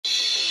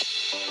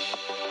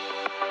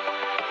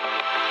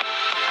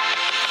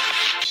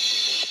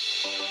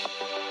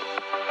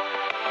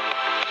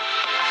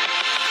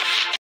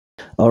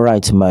All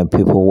right, my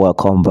people,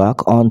 welcome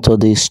back onto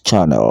this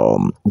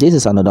channel. This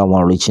is another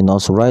one reaching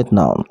us right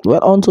now. Well,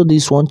 onto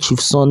this one, Chief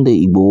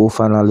Sunday Igboho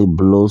finally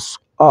blows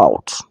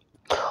out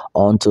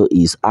onto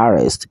his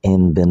arrest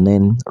in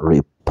Benin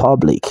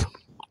Republic.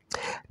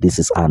 This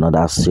is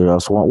another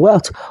serious one.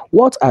 Well,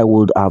 what I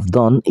would have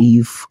done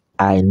if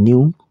I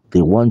knew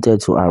they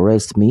wanted to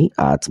arrest me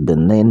at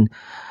Benin,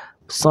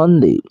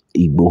 Sunday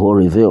Igboho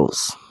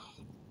reveals.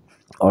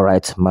 All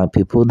right, my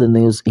people, the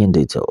news in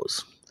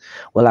details.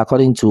 Well,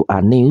 according to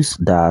a news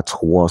that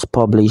was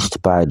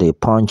published by the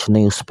Punch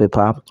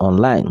newspaper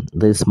online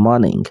this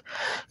morning,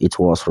 it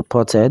was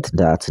reported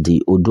that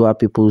the Odua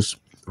People's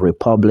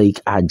Republic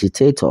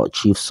agitator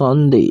Chief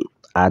Sunday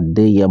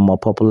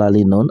Adeyemo,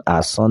 popularly known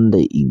as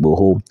Sunday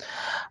Igboho,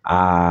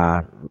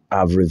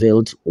 have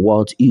revealed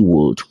what he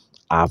would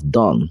have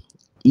done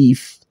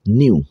if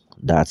knew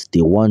that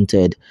they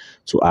wanted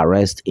to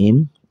arrest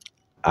him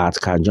at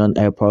Kajon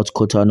Airport,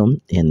 Cotonou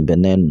in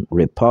Benin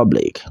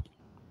Republic.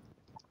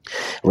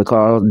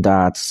 Recall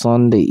that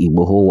Sunday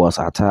Igboho was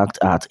attacked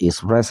at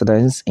his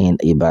residence in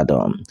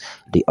Ibadan,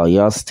 the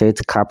Oyo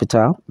State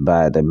capital,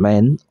 by the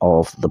men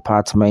of the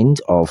Department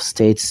of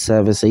State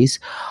Services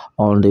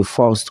on the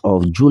 1st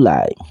of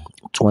July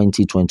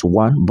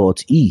 2021,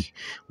 but he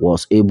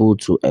was able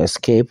to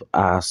escape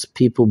as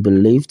people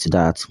believed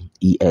that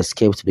he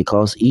escaped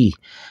because he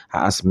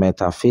has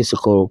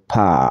metaphysical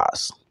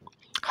powers.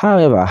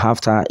 However,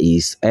 after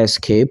his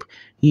escape,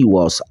 he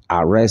was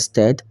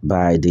arrested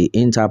by the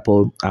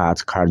Interpol at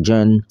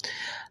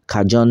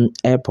Kajon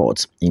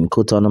Airport in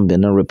Cotonou,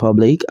 Benin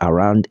Republic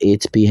around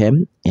 8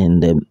 p.m. in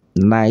the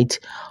night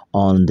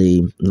on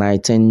the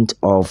 19th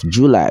of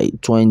July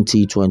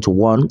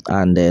 2021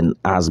 and then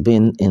has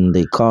been in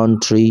the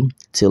country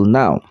till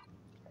now.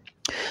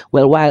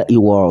 Well, while he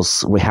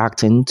was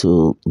reacting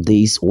to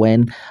this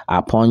when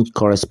a Punch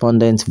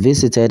correspondent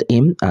visited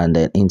him and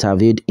then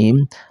interviewed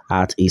him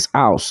at his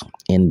house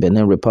in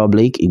Benin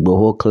Republic,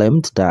 Igboho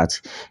claimed that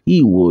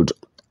he would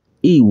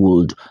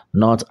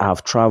not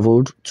have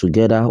traveled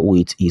together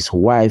with his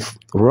wife,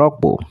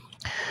 Rokbo.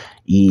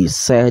 He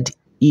said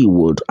he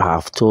would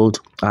have told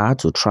her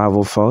to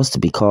travel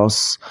first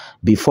because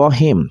before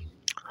him.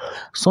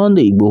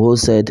 Sunday Igboho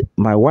said,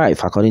 "My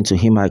wife," according to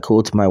him, I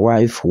quote, "my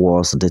wife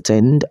was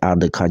detained at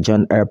the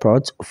Kajon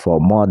airport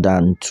for more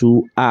than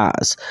 2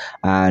 hours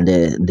and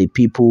the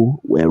people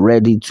were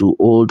ready to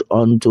hold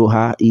on to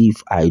her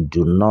if I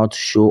do not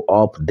show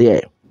up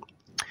there.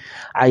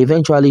 I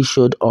eventually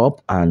showed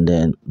up and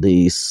then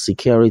the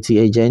security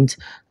agent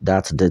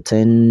that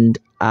detained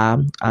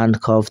her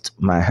handcuffed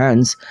my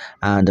hands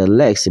and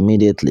legs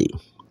immediately.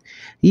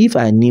 If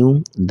I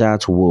knew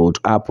that would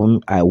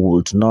happen, I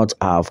would not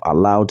have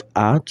allowed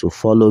her to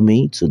follow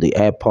me to the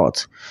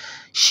airport.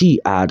 She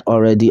had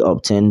already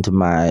obtained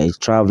my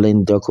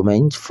traveling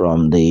document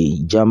from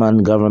the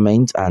German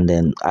government and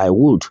then I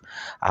would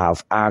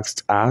have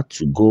asked her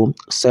to go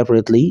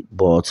separately,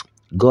 but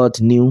God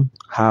knew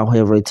how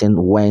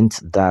everything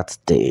went that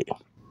day.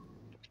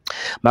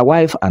 My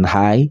wife and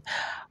I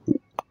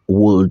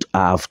would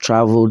have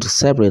traveled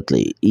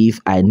separately if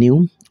I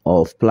knew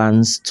of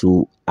plans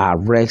to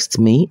arrest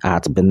me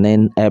at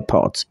Benin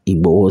Airport,"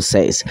 Igboho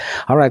says.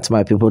 All right,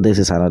 my people, this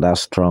is another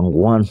strong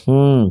one.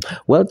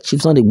 Well,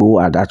 Chief Sunday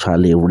Igboho had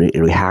actually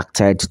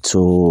reacted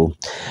to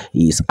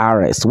his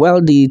arrest.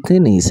 Well, the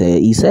thing is,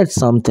 he said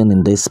something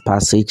in this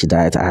passage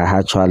that I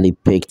actually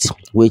picked,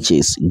 which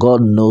is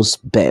God knows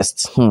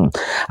best.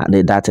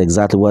 And that's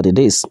exactly what it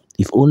is.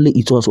 If only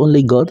it was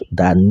only God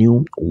that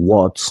knew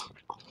what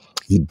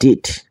he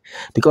did.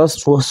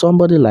 Because for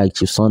somebody like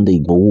Chief Sunday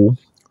Igboho,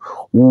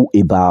 who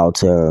about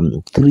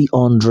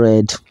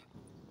 300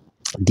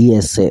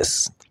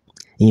 DSS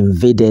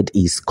invaded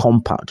his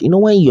compound. You know,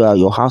 when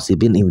your house is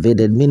being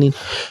invaded, meaning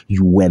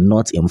you were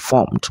not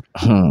informed.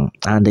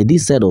 And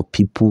this set of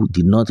people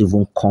did not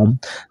even come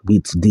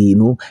with the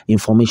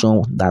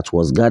information that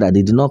was gathered.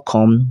 They did not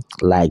come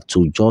like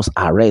to just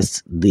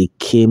arrest. They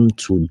came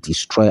to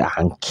destroy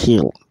and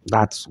kill.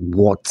 That's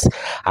what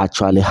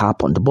actually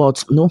happened.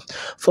 But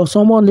for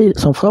somebody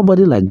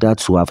like that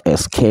to have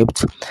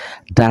escaped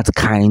that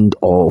kind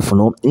of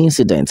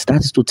incident,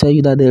 that is to tell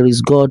you that there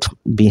is God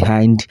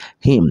behind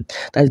him.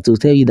 That is to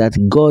tell you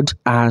that God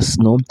has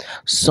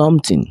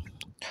something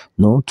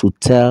to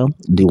tell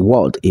the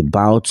world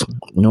about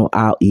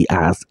how he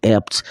has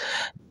helped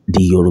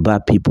the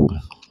Yoruba people.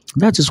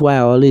 That is why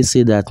I always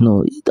say that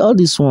all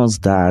these ones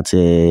that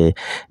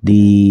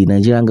the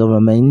Nigerian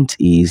government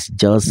is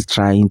just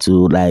trying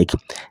to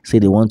say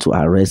they want to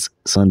arrest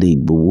Sunday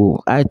Igboho.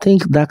 I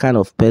think that kind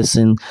of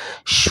person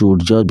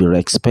should just be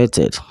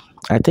respected.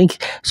 I think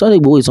Sunday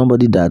Igboho is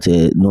somebody that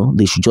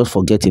they should just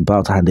forget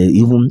about and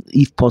even,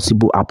 if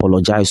possible,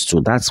 apologize to.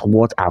 That's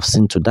what I've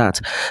seen to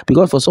that.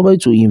 Because for somebody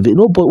to invade,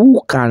 but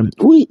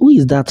who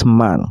is that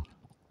man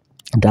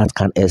that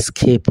can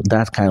escape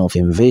that kind of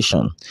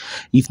invasion,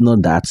 if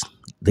not that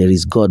there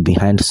is God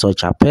behind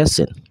such a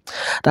person?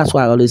 That's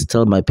why I always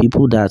tell my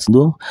people that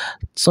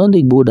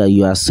Sunday Igboho that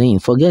you are saying,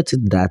 forget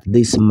it that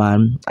this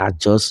man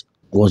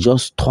was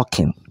just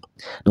talking.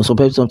 No, some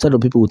set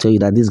of people will tell you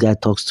that this guy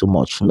talks too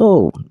much.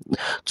 No,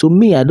 to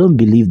me, I don't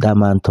believe that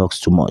man talks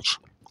too much.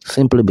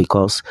 Simply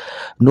because,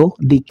 no,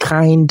 the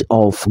kind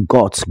of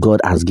guts God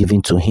has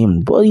given to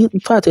him. But in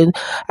fact,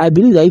 I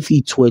believe that if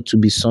it were to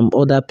be some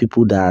other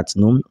people that,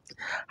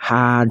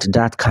 had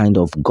that kind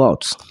of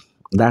guts,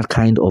 that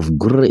kind of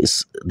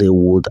grace, they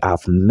would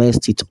have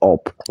messed it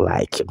up,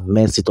 like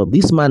messed it up.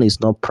 This man is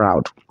not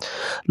proud.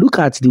 Look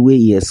at the way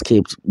he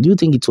escaped. Do you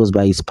think it was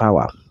by his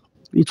power?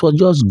 It was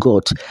just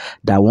God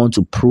that want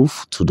to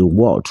prove to the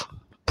world,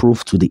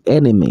 prove to the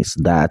enemies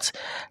that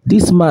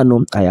this man,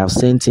 I have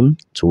sent him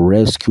to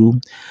rescue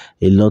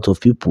a lot of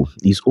people,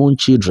 his own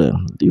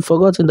children. You've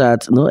forgotten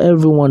that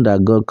everyone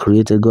that God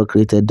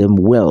created them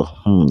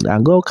well.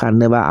 And God can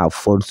never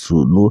afford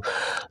to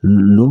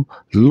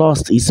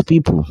lost his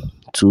people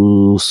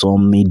to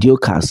some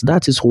mediocres.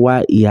 That is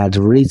why he had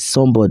raised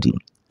somebody.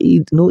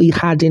 He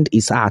hardened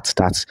his heart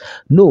that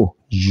no,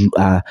 you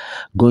are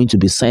going to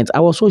be sent. I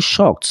was so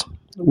shocked.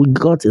 We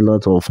got a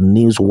lot of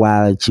news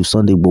while Chief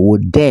Sunday Igboho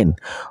then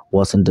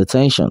was in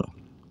detention.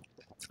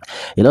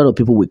 A lot of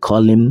people will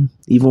call him,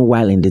 even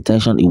while in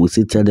detention, he will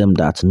still tell them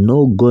that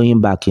no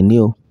going back,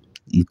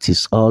 it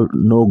is all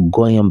no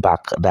going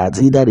back.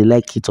 That's either they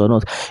like it or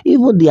not.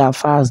 Even the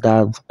affairs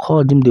that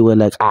called him, they were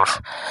like,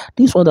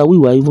 this one that we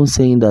were even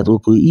saying that,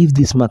 okay, if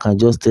this man can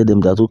just tell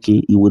them that,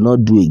 okay, he will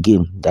not do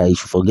again, that he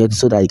should forget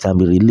so that he can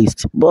be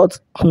released. But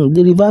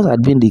the reverse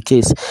had been the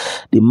case.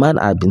 The man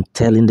had been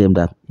telling them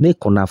that they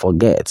could not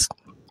forget.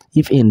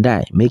 If in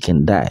die, make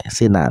him die.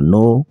 Say now,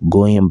 no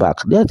going back.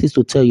 That is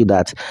to tell you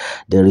that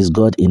there is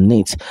God in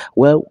it.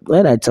 Well,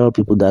 when I tell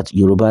people that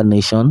Yoruba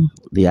nation,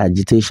 the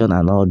agitation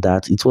and all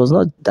that, it was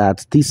not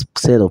that this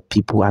set of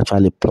people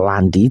actually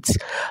planned it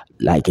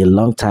like a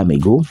long time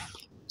ago.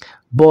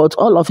 But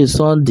all of a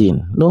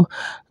sudden,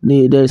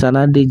 there is an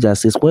adage that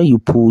says when you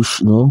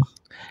push,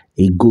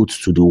 a goat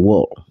to the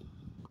wall,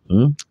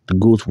 the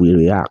goat will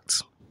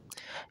react.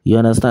 You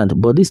understand?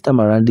 But this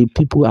time around, the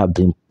people have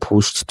been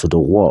pushed to the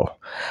wall.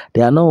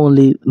 They are not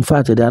only, in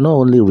fact, they are not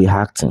only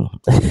reacting.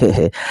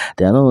 They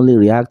are not only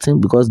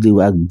reacting because they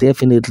were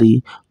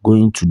definitely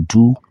going to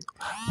do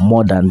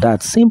more than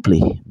that,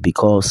 simply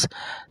because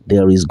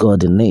there is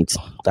God in it.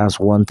 That's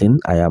one thing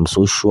I am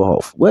so sure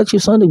of. Well,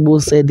 Chief Sunday Igboho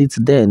said it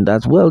then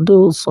that, well,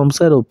 though some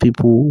set of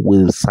people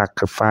will be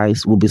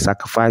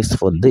sacrificed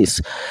for this.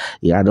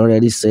 He had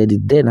already said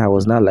it then. I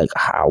was not like,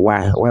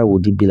 why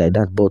would it be like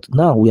that? But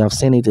now we have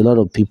seen it. A lot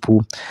of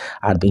people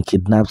had been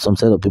kidnapped. Some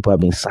set of people have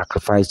been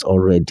sacrificed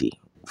already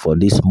for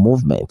this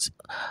movement.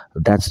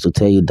 That's to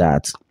tell you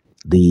that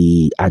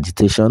the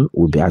agitation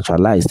will be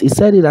actualized. He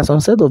said it that some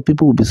set of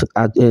people will be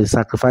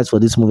sacrificed for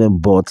this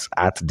movement, but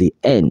at the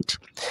end,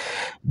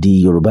 the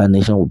Yoruba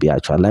nation will be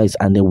actualized,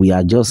 and then we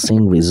are just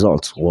seeing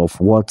results of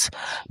what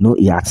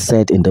he had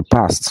said in the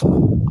past.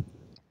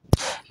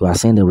 We are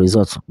seeing the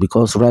results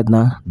because right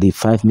now the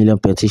 5 million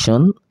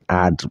petition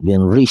had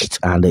been reached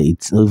and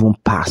it's even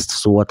passed.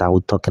 So what are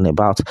we talking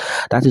about?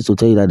 That is to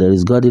tell you that there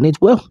is God in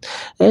it. Well,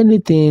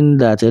 anything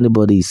that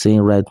anybody is saying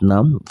right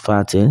now, in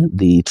fact,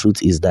 the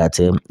truth is that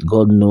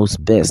God knows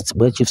best.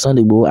 But Chief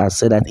Sunday Igboho has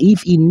said that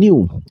if he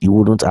knew, he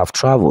wouldn't have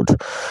traveled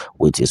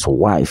with his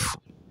wife.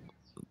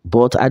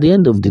 But at the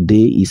end of the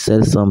day, he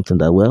said something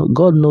that, well,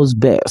 God knows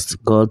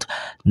best. God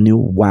knew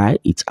why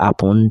it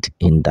happened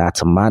in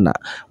that manner.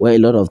 Well, a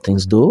lot of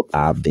things, though,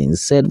 have been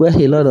said. Well,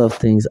 a lot of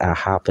things are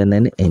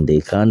happening in the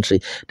country.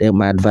 Then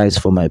my advice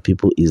for my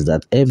people is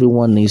that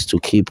everyone needs to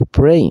keep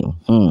praying.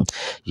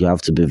 You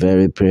have to be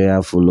very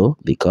prayerful,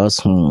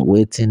 because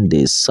waiting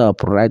this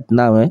up right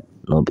now,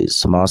 no be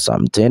small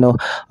something.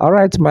 All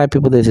right, my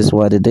people, this is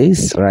what it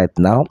is right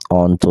now.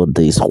 On to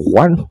this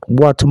one.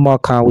 What more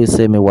can we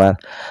say? Well,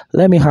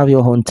 let me have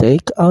your own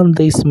take on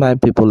this, my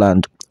people,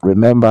 and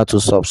remember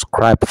to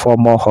subscribe for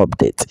more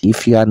updates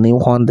if you are new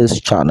on this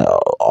channel.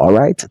 All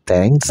right,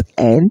 thanks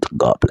and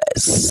God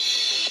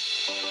bless.